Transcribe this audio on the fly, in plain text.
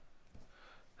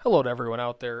Hello to everyone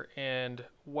out there, and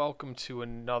welcome to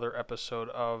another episode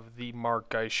of The Mark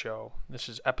Guy Show. This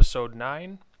is episode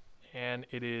 9, and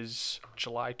it is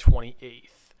July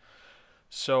 28th.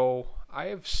 So, I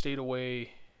have stayed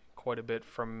away quite a bit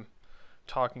from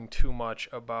talking too much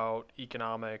about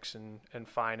economics and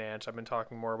finance. I've been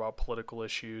talking more about political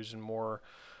issues and more,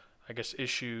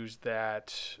 issues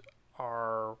that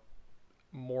are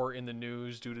more in the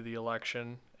news due to the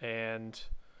election and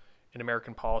in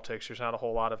American politics, there's not a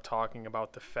whole lot of talking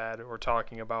about the Fed or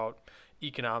talking about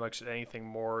economics at anything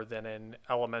more than an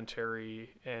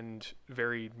elementary and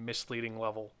very misleading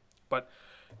level. But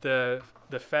the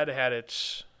Fed had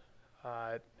its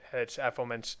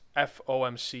FOMC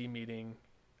meeting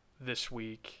this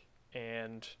week,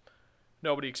 and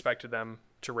nobody expected them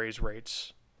to raise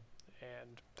rates,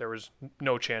 and there was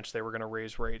no chance they were going to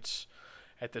raise rates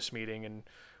at this meeting, and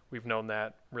we've known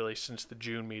that really since the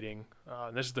June meeting.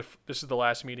 This is the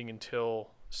last meeting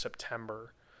until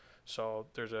September, so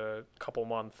there's a couple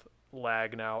month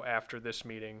lag now after this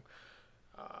meeting.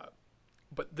 Uh,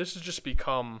 but this has just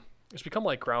become it's become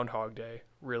like Groundhog Day,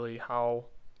 really, how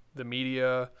the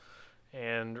media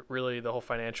and really the whole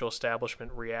financial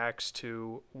establishment reacts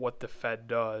to what the Fed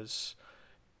does.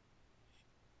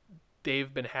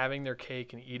 They've been having their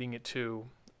cake and eating it too.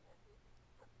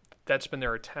 That's been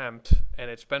their attempt,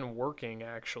 and it's been working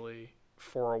actually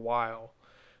for a while.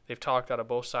 They've talked out of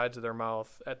both sides of their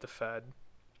mouth at the Fed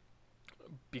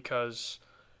because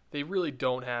they really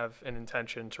don't have an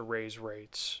intention to raise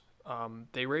rates.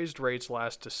 They raised rates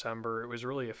last December. It was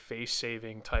really a face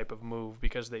saving type of move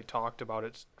because they talked about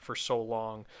it for so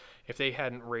long. If they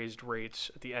hadn't raised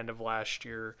rates at the end of last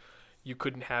year, you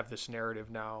couldn't have this narrative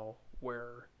now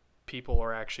where people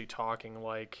are actually talking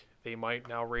like they might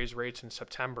now raise rates in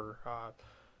September.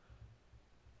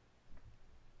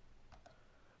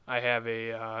 I have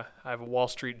a Wall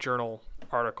Street Journal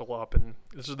article up, and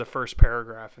this is the first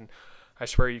paragraph, and I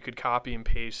swear you could copy and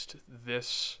paste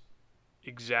this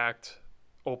exact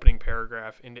opening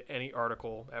paragraph into any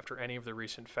article after any of the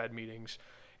recent Fed meetings,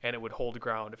 and it would hold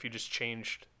ground if you just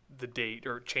changed the date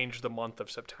or changed the month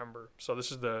of September. So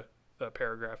this is the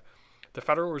paragraph. The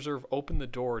Federal Reserve opened the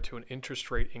door to an interest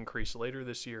rate increase later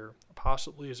this year,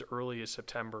 possibly as early as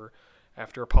September,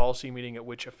 after a policy meeting at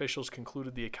which officials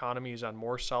concluded the economy is on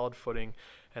more solid footing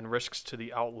and risks to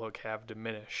the outlook have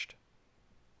diminished.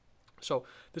 So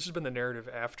this has been the narrative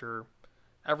after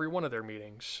every one of their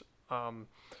meetings.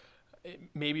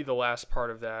 Maybe the last part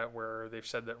of that, where they've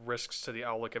said that risks to the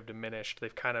outlook have diminished,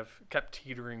 they've kind of kept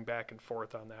teetering back and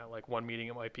forth on that. Like one meeting,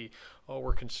 it might be, oh,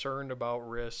 we're concerned about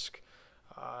risk.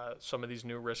 Some of these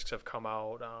new risks have come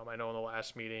out. I know in the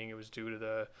last meeting it was due to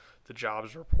the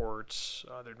jobs reports.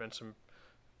 There'd been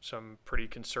some pretty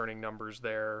concerning numbers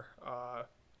there.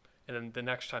 And then the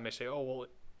next time they say, oh well,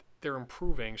 they're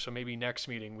improving, so maybe next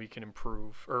meeting we can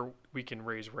improve or we can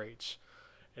raise rates.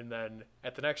 And then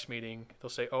at the next meeting they'll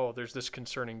say, oh, there's this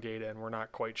concerning data and we're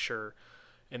not quite sure.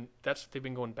 And they've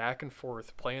been going back and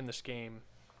forth playing this game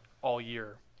all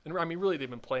year. And I mean, really, they've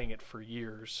been playing it for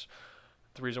years.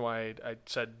 The reason why I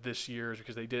said this year is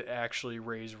because they did actually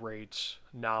raise rates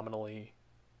nominally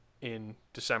in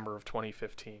December of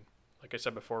 2015. Like I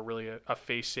said before, really a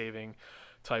face saving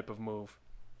type of move.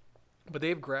 But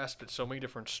they've grasped at so many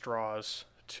different straws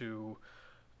to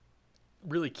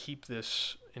really keep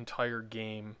this entire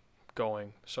game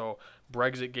going. So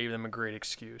Brexit gave them a great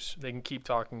excuse. They can keep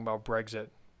talking about Brexit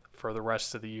for the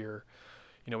rest of the year.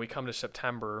 You know, we come to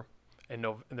September, and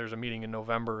there's a meeting in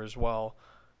November as well.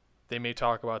 They may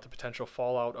talk about the potential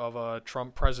fallout of a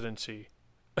Trump presidency.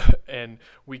 And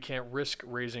we can't risk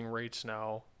raising rates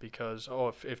now because,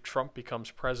 if Trump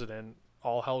becomes president,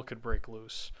 all hell could break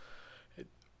loose.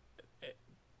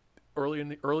 Earlier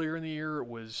in the year, it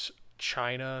was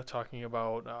China talking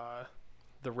about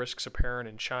the risks apparent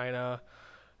in China,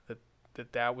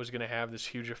 that was going to have this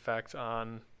huge effect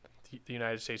on the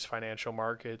United States financial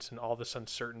markets, and all this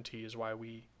uncertainty is why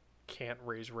we can't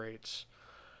raise rates.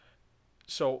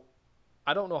 So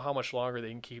I don't know how much longer they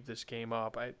can keep this game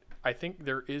up. I think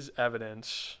there is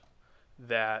evidence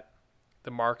that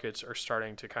the markets are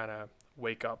starting to kind of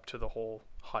wake up to the whole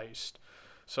heist.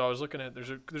 So I was looking at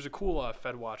there's a cool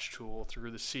FedWatch tool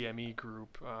through the CME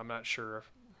group. I'm not sure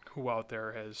who out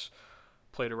there has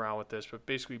played around with this, but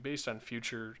basically based on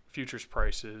futures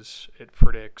prices, it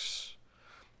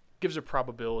gives a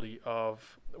probability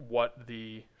of what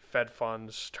the Fed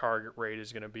funds target rate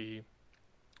is going to be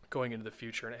going into the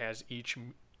future, and it has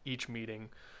each meeting.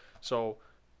 So,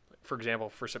 for example,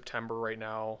 for September right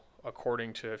now,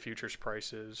 according to futures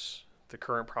prices, the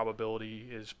current probability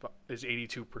is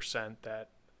 82% that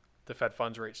the Fed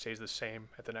funds rate stays the same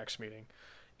at the next meeting.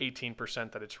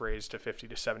 18% that it's raised to 50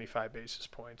 to 75 basis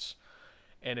points.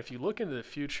 And if you look into the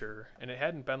future, and it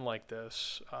hadn't been like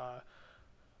this,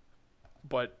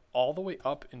 but all the way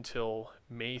up until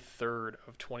May 3rd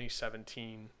of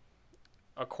 2017,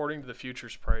 according to the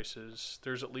futures prices,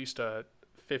 there's at least a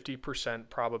 50%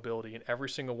 probability in every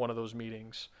single one of those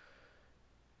meetings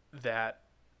that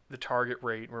the target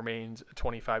rate remains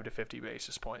 25 to 50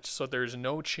 basis points. So there's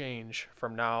no change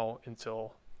from now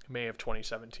until May of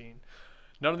 2017.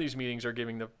 None of these meetings are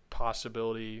giving the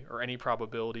possibility or any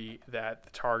probability that the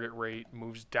target rate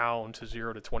moves down to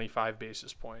 0 to 25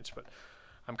 basis points. But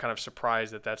I'm kind of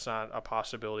surprised that that's not a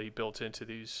possibility built into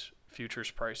these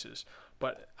futures prices.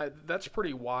 But that's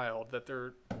pretty wild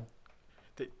that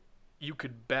you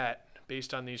could bet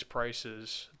based on these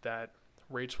prices that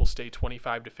rates will stay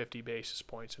 25 to 50 basis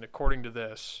points. And according to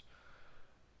this,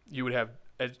 you would have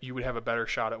a better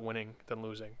shot at winning than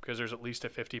losing, because there's at least a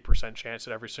 50% chance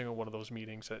at every single one of those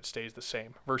meetings that it stays the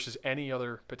same versus any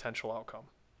other potential outcome.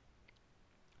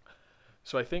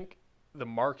 So I think the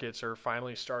markets are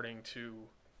finally starting to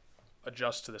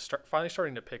adjust to this, finally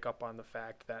starting to pick up on the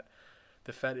fact that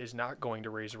the Fed is not going to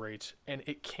raise rates, and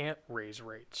it can't raise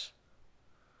rates.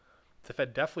 The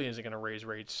Fed definitely isn't going to raise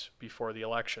rates before the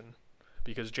election,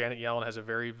 because Janet Yellen has a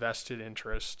very vested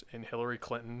interest in Hillary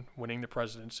Clinton winning the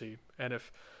presidency. And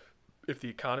if the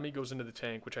economy goes into the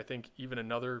tank, which I think even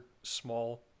another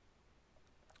small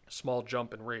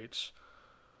jump in rates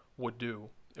would do,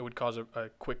 it would cause a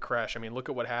quick crash. I mean, look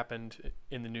at what happened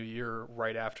in the new year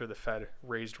right after the Fed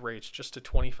raised rates just to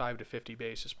 25 to 50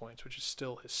 basis points, which is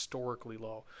still historically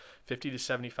low. 50 to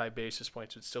 75 basis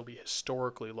points would still be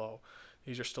historically low.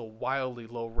 These are still wildly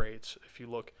low rates if you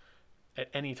look at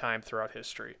any time throughout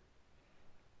history.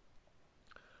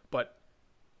 But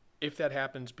if that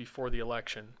happens before the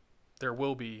election, there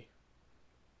will be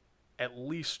at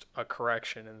least a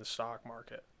correction in the stock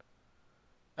market.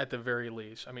 At the very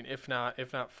least. I mean, if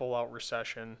not full out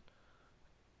recession,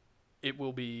 it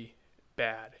will be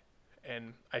bad.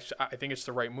 And I think it's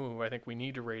the right move. I think we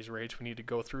need to raise rates. We need to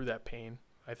go through that pain.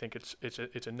 I think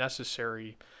it's a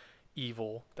necessary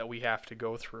evil that we have to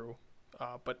go through.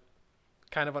 But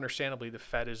kind of understandably, the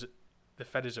Fed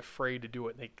is afraid to do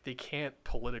it. They can't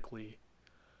politically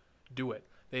do it.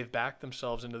 They've backed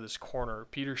themselves into this corner.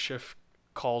 Peter Schiff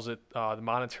calls it the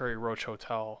Monetary Roach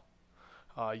Hotel.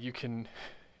 You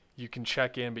can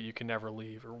check in, but you can never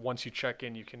leave. Or once you check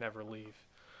in, you can never leave.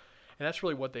 And that's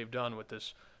really what they've done with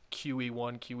this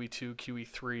QE1, QE2,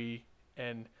 QE3.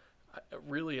 And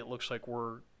really it looks like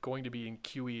we're going to be in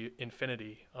QE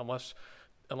infinity unless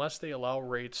they allow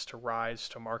rates to rise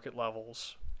to market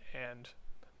levels and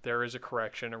there is a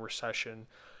correction, a recession,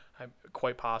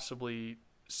 quite possibly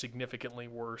significantly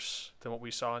worse than what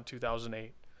we saw in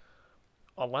 2008.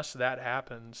 Unless that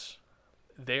happens,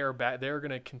 they're going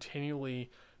to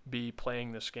continually be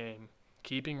playing this game,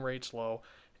 keeping rates low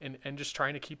and just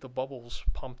trying to keep the bubbles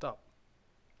pumped up.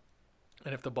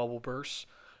 And if the bubble bursts,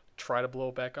 try to blow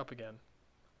it back up again.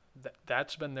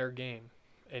 That's been their game.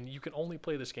 And you can only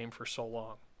play this game for so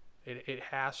long. It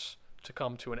has to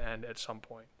come to an end at some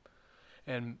point.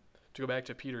 And to go back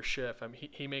to Peter Schiff,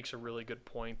 he makes a really good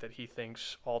point that he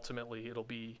thinks ultimately it'll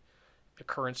be a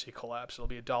currency collapse. It'll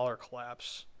be a dollar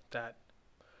collapse that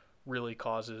really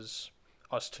causes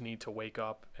us to need to wake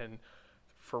up and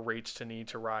for rates to need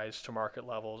to rise to market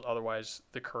levels. Otherwise,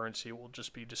 the currency will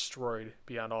just be destroyed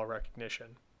beyond all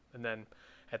recognition. And then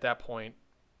at that point,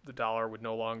 the dollar would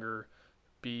no longer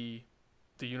be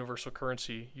the universal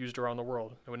currency used around the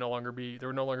world. There would no longer be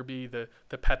the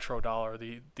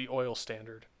petrodollar, the oil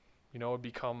standard. It would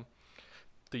become,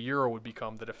 the euro would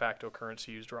become the de facto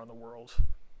currency used around the world,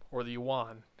 or the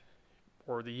yuan,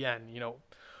 or the yen.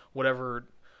 Whatever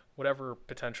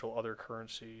potential other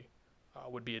currency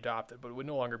would be adopted, but it would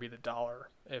no longer be the dollar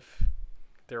if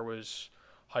there was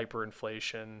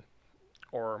hyperinflation,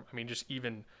 or just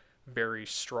even very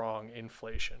strong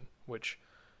inflation, which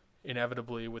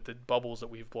inevitably with the bubbles that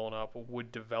we've blown up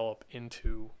would develop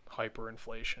into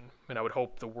hyperinflation. And I would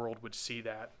hope the world would see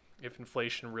that if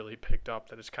inflation really picked up,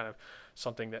 that it's kind of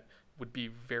something that would be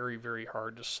very, very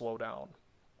hard to slow down,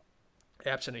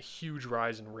 absent a huge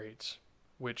rise in rates,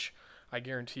 which I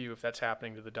guarantee you if that's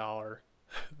happening to the dollar,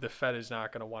 the Fed is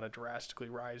not going to want to drastically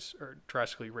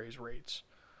raise rates.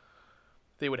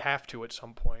 They would have to at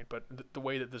some point, but the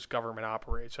way that this government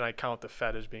operates, and I count the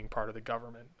Fed as being part of the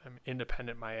government, I'm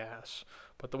independent my ass,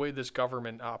 but the way this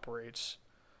government operates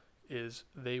is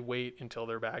they wait until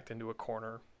they're backed into a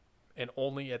corner, and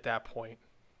only at that point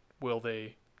will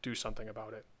they do something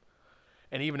about it.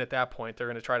 And even at that point, they're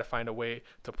going to try to find a way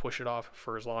to push it off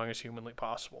for as long as humanly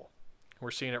possible,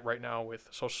 We're seeing it right now with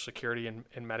Social Security and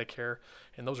Medicare,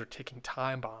 and those are ticking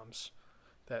time bombs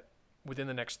that within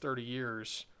the next 30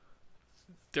 years,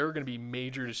 there are going to be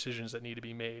major decisions that need to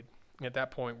be made. And at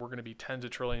that point, we're going to be tens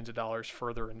of trillions of dollars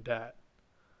further in debt.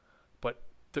 But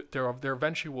there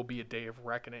eventually will be a day of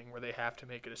reckoning where they have to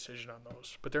make a decision on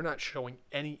those. But they're not showing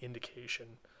any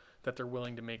indication that they're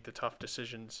willing to make the tough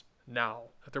decisions now,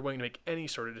 that they're willing to make any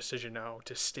sort of decision now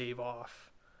to stave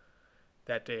off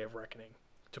that day of reckoning,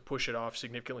 to push it off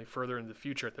significantly further into the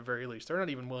future at the very least. They're not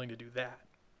even willing to do that,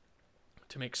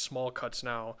 to make small cuts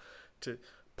now to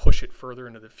push it further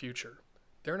into the future.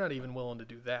 They're not even willing to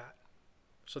do that.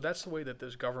 So that's the way that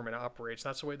this government operates.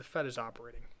 That's the way the Fed is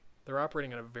operating. They're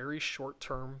operating on a very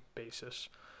short-term basis.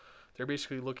 They're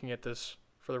basically looking at this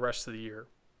for the rest of the year.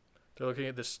 They're looking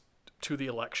at this to the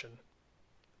election.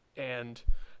 And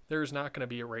there's not going to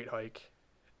be a rate hike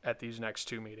at these next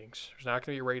two meetings. There's not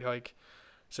going to be a rate hike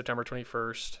September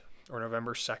 21st or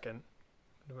November 2nd.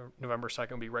 November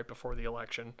 2nd will be right before the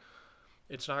election.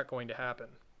 It's not going to happen.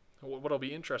 What'll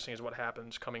be interesting is what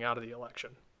happens coming out of the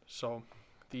election. So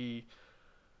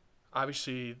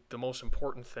obviously the most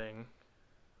important thing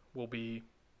will be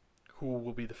who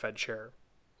will be the Fed chair.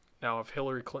 Now, if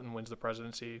Hillary Clinton wins the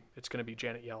presidency, it's going to be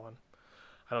Janet Yellen.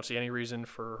 I don't see any reason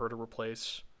for her to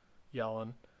replace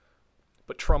Yellen,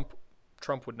 but Trump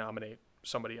would nominate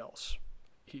somebody else.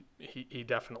 He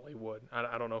definitely would.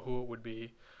 I don't know who it would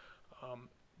be,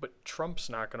 but Trump's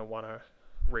not going to want to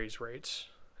raise rates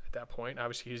at that point.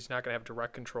 Obviously, he's not going to have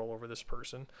direct control over this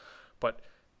person, but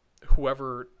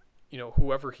whoever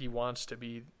he wants to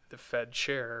be the Fed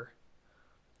chair,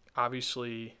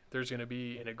 obviously there's going to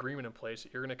be an agreement in place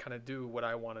that you're going to kind of do what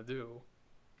I want to do.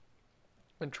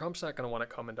 And Trump's not going to want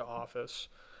to come into office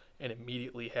and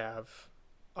immediately have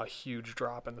a huge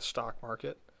drop in the stock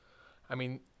market. I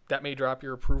mean, that may drop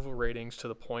your approval ratings to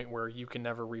the point where you can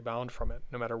never rebound from it,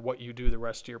 no matter what you do the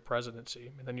rest of your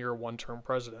presidency. And then you're a one-term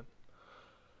president.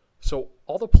 So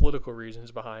all the political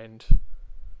reasons behind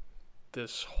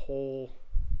this whole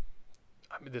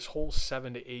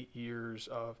 7 to 8 years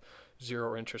of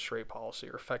zero interest rate policy,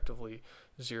 or effectively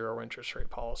zero interest rate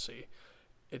policy,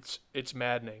 it's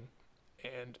maddening.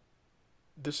 And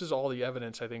this is all the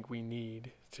evidence I think we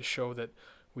need to show that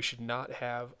we should not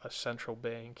have a central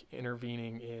bank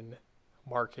intervening in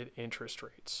market interest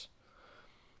rates.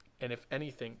 And if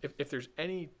anything, if there's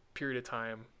any period of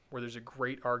time where there's a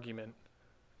great argument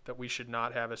that we should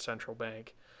not have a central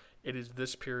bank, it is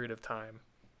this period of time,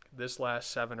 this last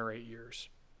 7 or 8 years.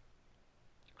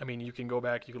 I mean, you can go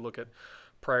back, you can look at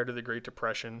prior to the Great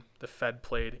Depression, the Fed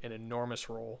played an enormous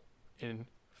role in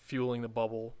fueling the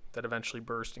bubble that eventually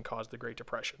burst and caused the Great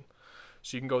Depression.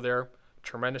 So you can go there,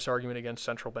 tremendous argument against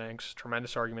central banks,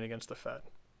 tremendous argument against the Fed.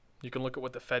 You can look at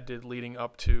what the Fed did leading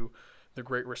up to the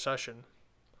Great Recession.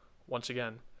 Once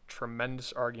again,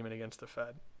 tremendous argument against the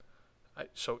Fed.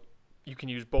 So you can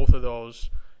use both of those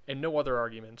and no other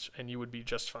arguments, and you would be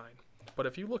just fine. But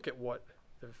if you look at what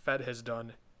the Fed has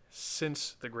done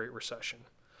since the Great Recession,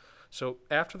 so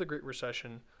after the Great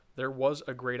Recession, there was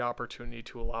a great opportunity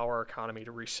to allow our economy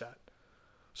to reset.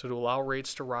 So to allow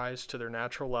rates to rise to their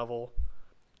natural level,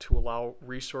 to allow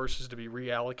resources to be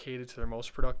reallocated to their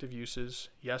most productive uses.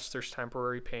 Yes, there's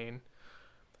temporary pain.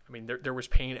 I mean, there was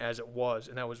pain as it was,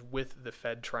 and that was with the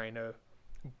Fed trying to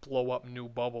blow up new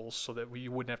bubbles so that we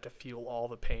wouldn't have to feel all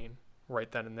the pain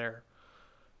right then and there.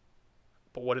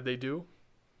 But what did they do?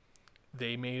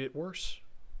 They made it worse.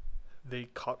 They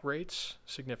cut rates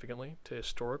significantly to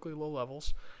historically low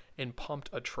levels and pumped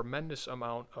a tremendous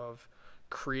amount of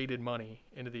created money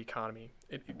into the economy.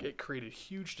 It created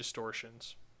huge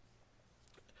distortions.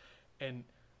 And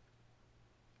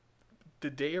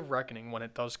the day of reckoning, when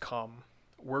it does come,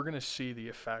 we're going to see the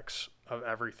effects of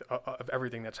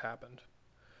everything that's happened.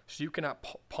 So you cannot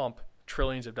pump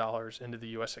trillions of dollars into the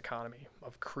U.S. economy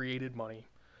of created money,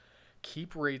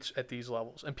 keep rates at these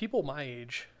levels. And people my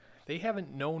age, they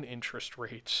haven't known interest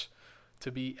rates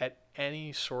to be at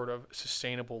any sort of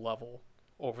sustainable level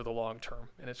over the long term.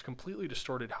 And it's completely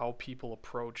distorted how people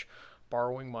approach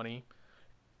borrowing money.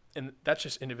 And that's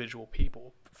just individual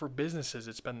people. For businesses,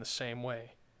 it's been the same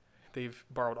way. They've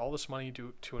borrowed all this money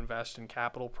to invest in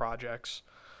capital projects.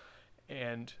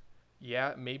 And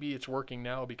yeah, maybe it's working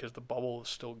now because the bubble is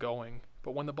still going.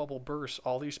 But when the bubble bursts,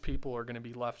 all these people are going to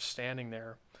be left standing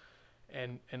there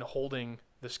and holding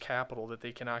this capital that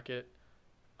they cannot get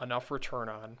enough return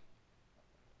on.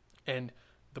 And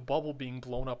the bubble being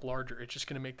blown up larger, it's just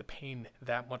going to make the pain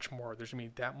that much more. There's going to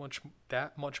be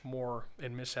that much more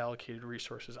in misallocated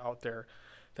resources out there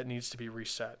that needs to be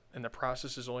reset. And the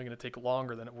process is only going to take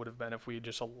longer than it would have been if we had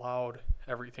just allowed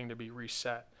everything to be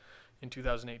reset in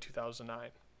 2008, 2009.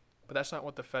 But that's not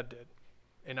what the Fed did.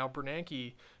 And now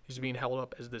Bernanke is being held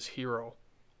up as this hero.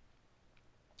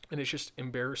 And it's just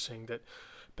embarrassing that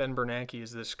Ben Bernanke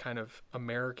is this kind of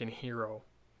American hero.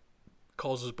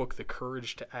 Calls his book The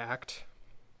Courage to Act.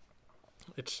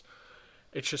 It's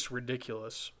just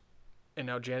ridiculous. And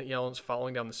now Janet Yellen's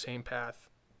following down the same path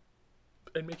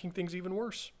and making things even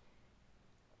worse.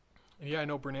 And yeah, I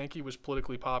know Bernanke was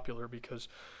politically popular because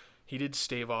he did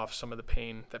stave off some of the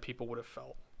pain that people would have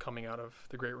felt coming out of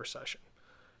the Great Recession.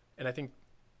 And I think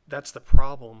that's the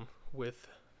problem with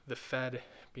the Fed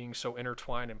being so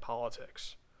intertwined in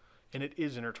politics. And it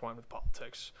is intertwined with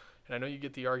politics. And I know you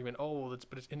get the argument,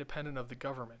 but it's independent of the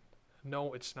government.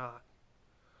 No, it's not.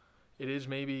 It is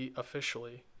maybe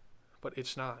officially, but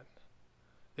it's not.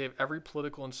 They have every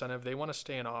political incentive. They want to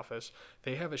stay in office.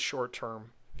 They have a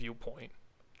short-term viewpoint,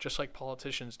 just like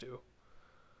politicians do.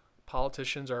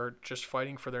 Politicians are just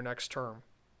fighting for their next term.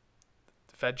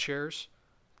 The Fed chairs,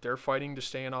 they're fighting to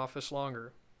stay in office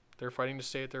longer. They're fighting to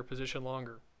stay at their position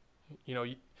longer.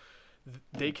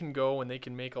 They can go and they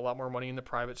can make a lot more money in the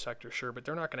private sector, sure, but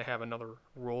they're not going to have another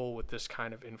role with this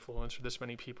kind of influence or this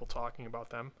many people talking about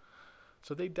them.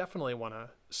 So they definitely want to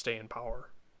stay in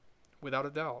power, without a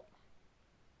doubt.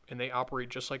 And they operate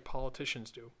just like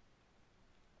politicians do.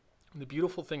 And the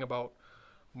beautiful thing about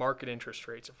market interest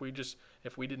rates,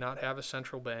 if we did not have a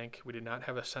central bank, we did not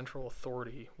have a central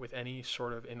authority with any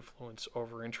sort of influence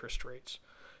over interest rates,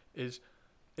 is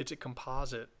it's a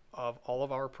composite of all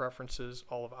of our preferences,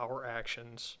 all of our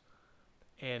actions,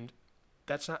 and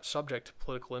that's not subject to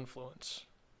political influence,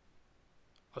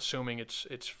 assuming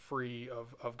it's free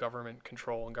of government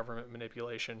control and government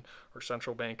manipulation or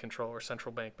central bank control or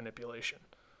central bank manipulation.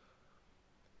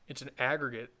 It's an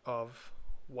aggregate of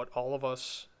what all of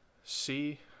us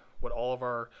see, what all of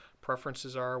our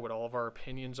preferences are, what all of our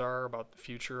opinions are about the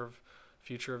future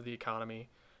of the economy.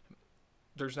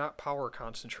 There's not power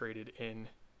concentrated in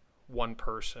one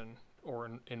person or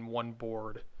in one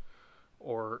board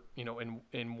or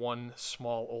in one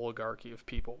small oligarchy of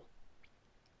people.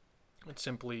 It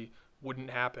simply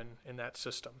wouldn't happen in that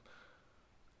system.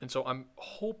 And so I'm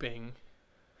hoping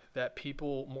that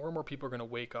more and more people are going to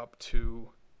wake up to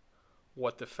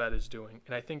what the Fed is doing.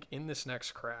 And I think in this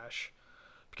next crash,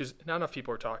 because not enough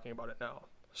people are talking about it now,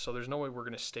 so there's no way we're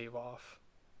going to stave off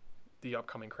the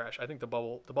upcoming crash. I think the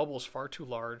bubble is far too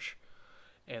large,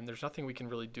 and there's nothing we can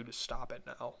really do to stop it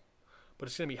now. But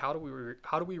it's going to be how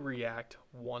do we react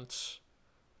once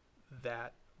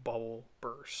that bubble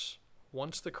bursts?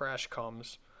 Once the crash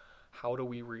comes, how do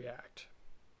we react?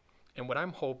 And what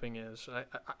I'm hoping is, and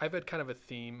I've had kind of a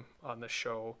theme on the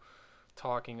show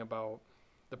talking about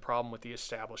the problem with the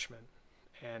establishment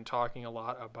and talking a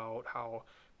lot about how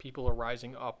people are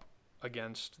rising up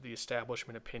against the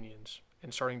establishment opinions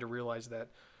and starting to realize that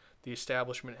the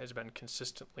establishment has been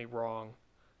consistently wrong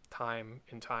time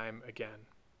and time again.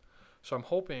 So I'm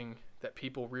hoping that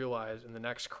people realize in the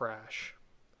next crash,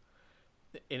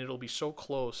 and it'll be so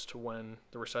close to when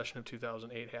the recession of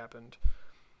 2008 happened,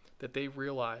 that they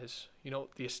realize,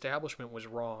 the establishment was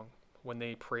wrong when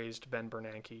they praised Ben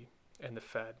Bernanke and the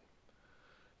Fed.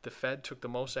 The Fed took the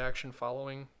most action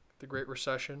following the Great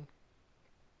Recession.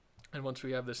 And once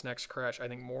we have this next crash, I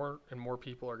think more and more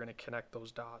people are going to connect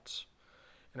those dots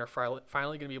and are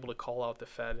finally going to be able to call out the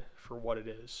Fed for what it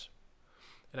is.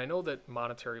 And I know that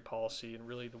monetary policy and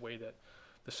really the way that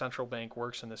the central bank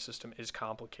works in the system is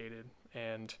complicated,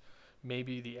 and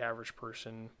maybe the average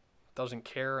person doesn't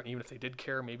care, and even if they did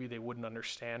care, maybe they wouldn't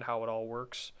understand how it all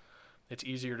works. It's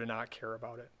easier to not care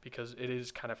about it because it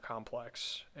is kind of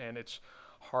complex, and it's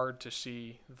hard to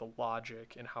see the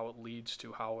logic and how it leads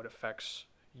to how it affects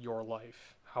your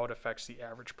life, how it affects the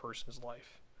average person's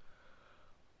life.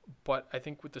 But I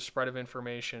think with the spread of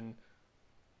information,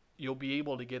 you'll be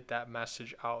able to get that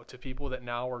message out to people that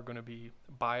now are going to be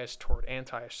biased toward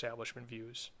anti-establishment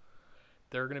views.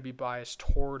 They're going to be biased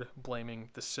toward blaming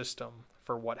the system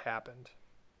for what happened.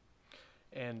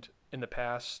 And in the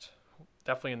past,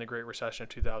 definitely in the Great Recession of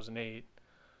 2008,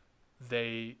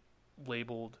 they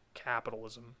labeled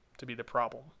capitalism to be the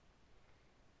problem.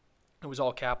 It was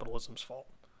all capitalism's fault.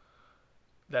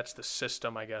 That's the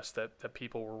system, I guess, that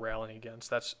people were rallying against.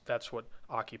 That's what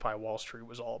Occupy Wall Street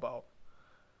was all about.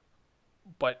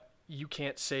 But you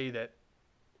can't say that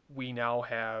we now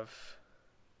have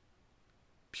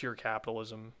pure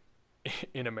capitalism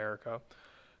in America.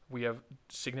 We have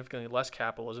significantly less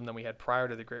capitalism than we had prior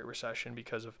to the Great Recession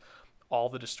because of all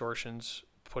the distortions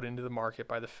put into the market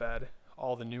by the Fed,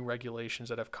 all the new regulations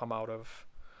that have come out of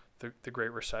the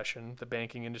Great Recession. The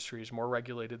banking industry is more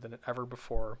regulated than ever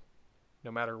before,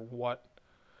 no matter what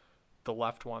the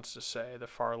left wants to say, the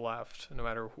far left, no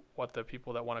matter what the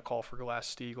people that want to call for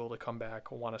Glass-Steagall to come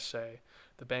back want to say,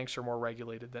 the banks are more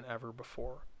regulated than ever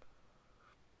before.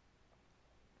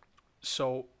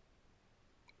 So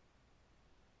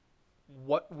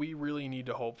what we really need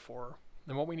to hope for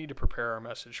and what we need to prepare our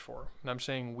message for, and I'm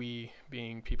saying we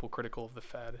being people critical of the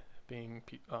Fed, being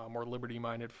more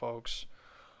liberty-minded folks,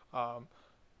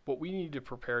 what we need to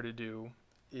prepare to do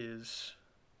is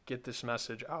get this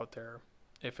message out there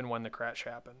if and when the crash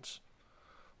happens.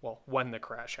 Well, when the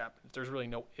crash happens. There's really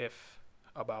no if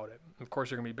about it. Of course,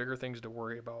 there are going to be bigger things to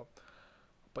worry about,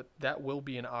 but that will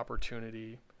be an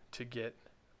opportunity to get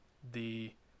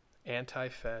the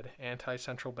anti-Fed,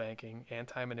 anti-central banking,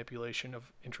 anti-manipulation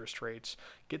of interest rates,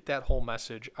 get that whole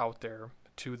message out there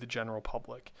to the general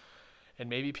public. And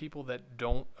maybe people that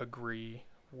don't agree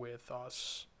with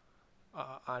us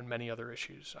on many other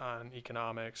issues, on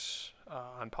economics,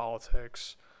 on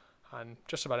politics, on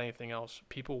just about anything else,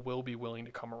 people will be willing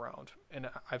to come around. And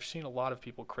I've seen a lot of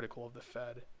people critical of the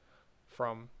Fed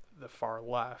from the far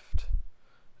left.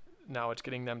 Now it's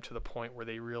getting them to the point where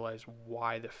they realize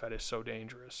why the Fed is so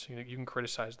dangerous. You know, you can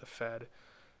criticize the Fed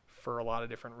for a lot of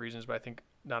different reasons, but I think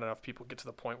not enough people get to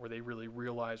the point where they really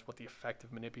realize what the effect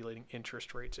of manipulating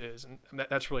interest rates is. And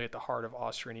that's really at the heart of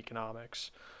Austrian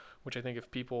economics, which I think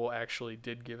if people actually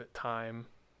did give it time,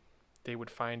 they would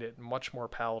find it much more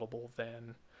palatable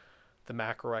than the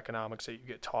macroeconomics that you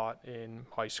get taught in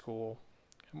high school,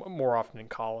 more often in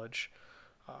college.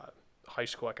 High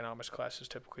school economics classes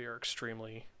typically are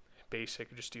extremely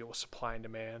basic, just deal with supply and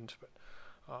demand. But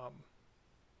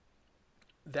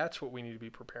that's what we need to be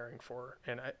preparing for.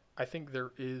 And I think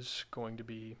there is going to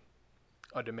be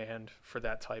a demand for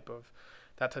that type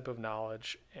of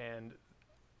knowledge, and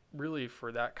really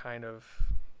for that kind of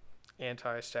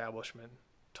anti-establishment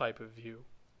type of view.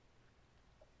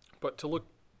 But to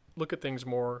look at things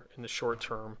more in the short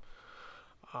term,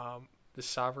 the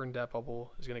sovereign debt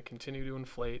bubble is going to continue to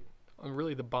inflate. And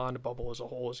really the bond bubble as a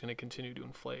whole is going to continue to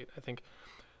inflate. I think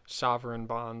sovereign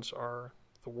bonds are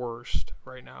the worst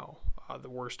right now, the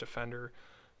worst offender.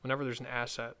 Whenever there's an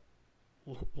asset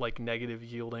like negative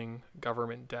yielding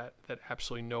government debt that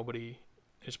absolutely nobody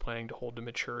is planning to hold to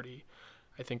maturity,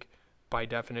 I think by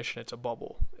definition it's a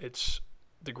bubble. It's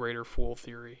the greater fool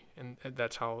theory, and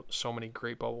that's how so many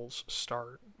great bubbles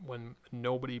start, when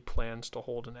nobody plans to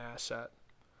hold an asset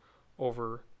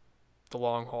over the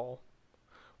long haul,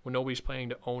 when nobody's planning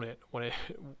to own it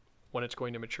when it's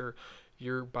going to mature.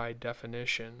 You're by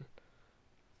definition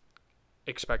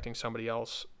expecting somebody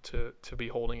else to be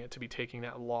holding it, to be taking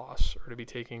that loss, or to be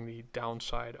taking the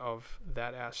downside of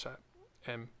that asset.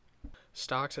 And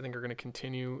stocks, I think, are going to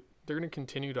continue. They're going to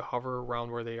continue to hover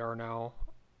around where they are now.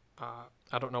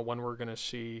 I don't know when we're going to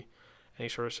see any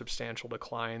sort of substantial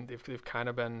decline. They've kind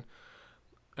of been,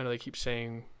 I know they keep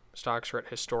saying stocks are at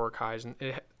historic highs, and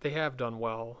they have done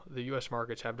well. The U.S.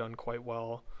 markets have done quite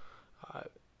well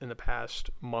in the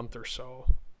past month or so.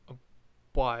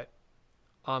 But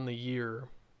on the year,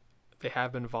 they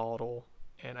have been volatile,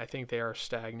 and I think they are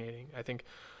stagnating. I think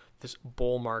this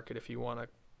bull market, if you want to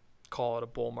call it a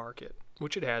bull market,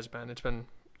 which it has been, it's been,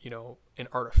 an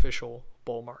artificial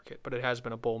bull market, but it has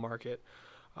been a bull market.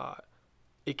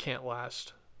 It can't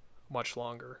last much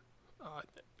longer.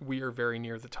 We are very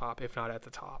near the top, if not at the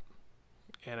top.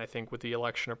 And I think with the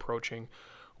election approaching,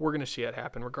 we're going to see it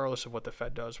happen regardless of what the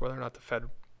Fed does, whether or not the Fed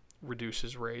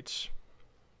reduces rates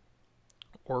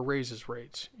or raises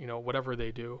rates, whatever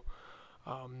they do,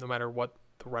 no matter what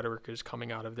the rhetoric is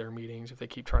coming out of their meetings, if they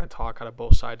keep trying to talk out of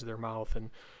both sides of their mouth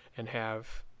and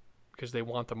have, because they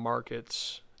want the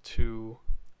markets to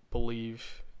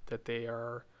believe that they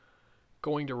are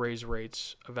going to raise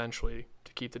rates eventually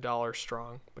to keep the dollar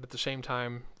strong. But at the same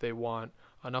time, they want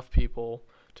enough people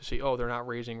to see, they're not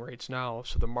raising rates now,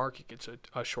 so the market gets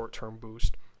a short-term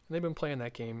boost. And they've been playing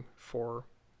that game for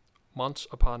months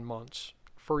upon months,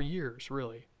 for years,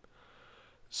 really.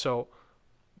 So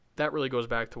that really goes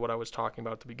back to what I was talking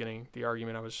about at the beginning, the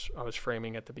argument I was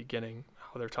framing at the beginning,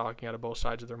 how they're talking out of both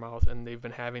sides of their mouth, and they've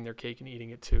been having their cake and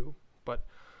eating it too. But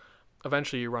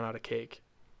eventually you run out of cake.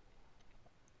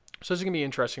 So this is going to be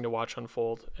interesting to watch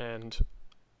unfold, and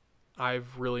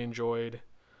I've really enjoyed,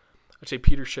 I'd say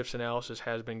Peter Schiff's analysis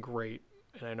has been great,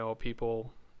 and I know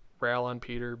people rail on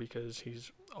Peter because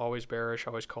he's always bearish,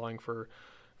 always calling for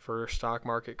stock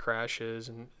market crashes,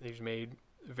 and he's made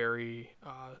very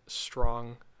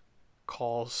strong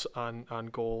calls on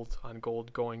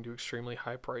gold going to extremely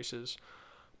high prices.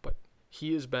 But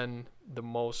he has been the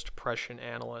most prescient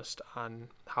analyst on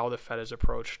how the Fed has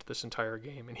approached this entire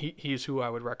game, and he's who I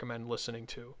would recommend listening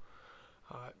to.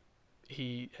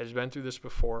 He has been through this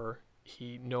before.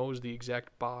 he knows the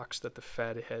exact box that the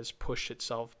Fed has pushed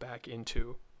itself back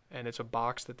into, and it's a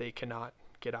box that they cannot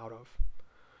get out of.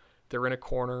 They're in a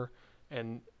corner,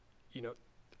 and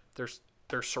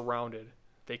they're surrounded.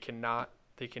 They cannot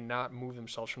move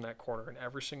themselves from that corner, and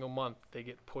every single month they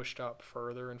get pushed up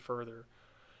further and further,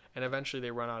 and eventually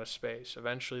they run out of space.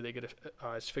 Eventually they get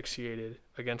asphyxiated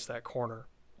against that corner.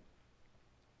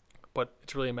 But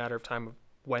it's really a matter of time of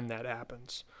when that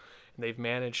happens. And they've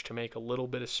managed to make a little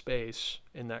bit of space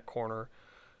in that corner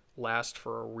last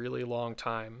for a really long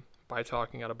time by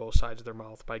talking out of both sides of their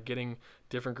mouth, by getting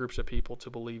different groups of people to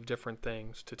believe different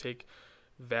things, to take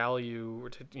value, or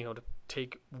to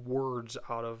take words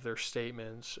out of their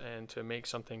statements and to make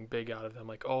something big out of them,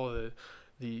 like, oh,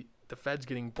 the Fed's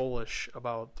getting bullish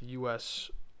about the U.S.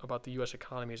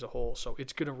 economy as a whole, so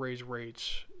it's going to raise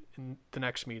rates in the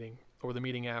next meeting or the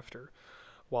meeting after.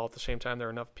 While at the same time, there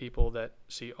are enough people that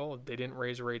see, oh, they didn't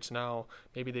raise rates now.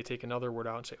 Maybe they take another word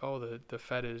out and say, oh, the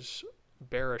Fed is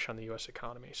bearish on the U.S.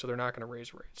 economy, so they're not going to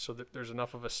raise rates. So there's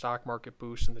enough of a stock market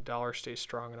boost and the dollar stays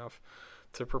strong enough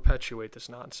to perpetuate this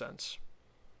nonsense.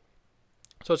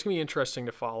 So it's going to be interesting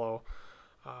to follow.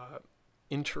 I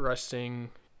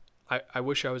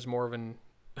wish I was more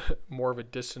of a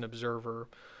distant observer.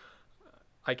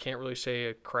 I can't really say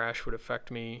a crash would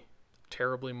affect me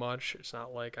terribly much. It's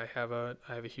not like I have a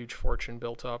huge fortune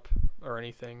built up or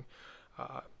anything,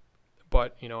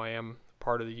 but I am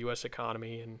part of the U.S.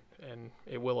 economy, and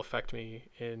it will affect me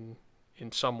in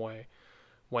some way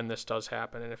when this does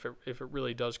happen. And if it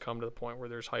really does come to the point where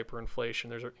there's hyperinflation,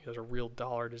 there's a real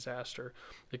dollar disaster,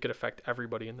 it could affect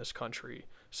everybody in this country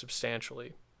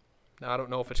substantially. Now, I don't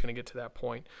know if it's going to get to that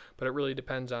point, but it really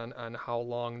depends on how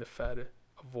long the Fed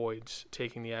avoids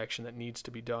taking the action that needs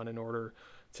to be done in order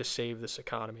to save this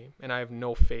economy. And I have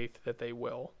no faith that they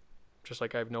will, just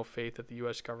like I have no faith that the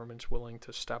U.S. government's willing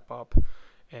to step up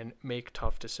and make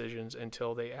tough decisions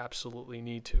until they absolutely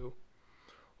need to,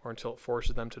 or until it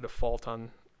forces them to default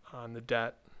on the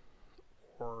debt,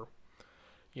 or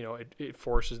it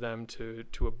forces them to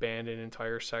abandon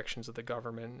entire sections of the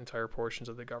government, entire portions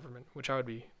of the government, which I would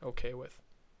be okay with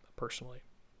personally.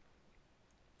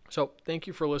 So thank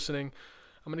you for listening.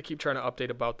 I'm going to keep trying to update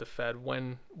about the Fed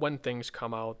when things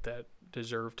come out that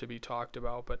deserve to be talked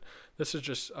about. But this is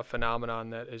just a phenomenon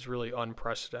that is really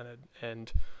unprecedented.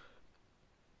 And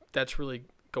that's really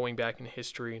going back in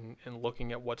history and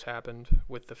looking at what's happened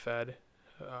with the Fed.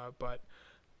 But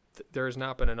there has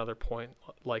not been another point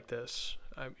like this.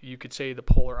 You could say the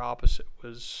polar opposite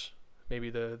was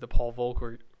maybe the Paul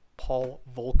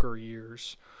Volcker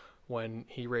years, when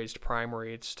he raised prime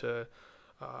rates to,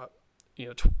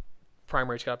 prime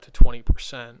rates got up to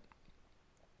 20%,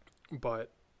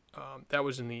 but that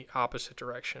was in the opposite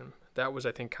direction. That was,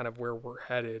 I think, kind of where we're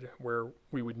headed, where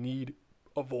we would need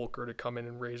a Volcker to come in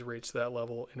and raise rates to that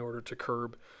level in order to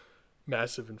curb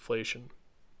massive inflation.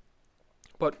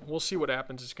 But we'll see what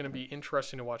happens. It's going to be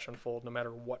interesting to watch unfold no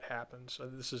matter what happens.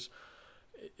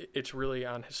 It's really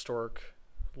on historic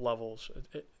levels,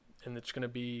 and it's going to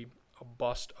be a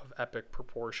bust of epic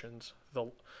proportions.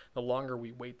 The longer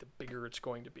we wait, the bigger it's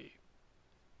going to be.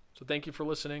 So thank you for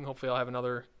listening. Hopefully I'll have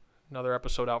another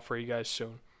episode out for you guys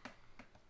soon.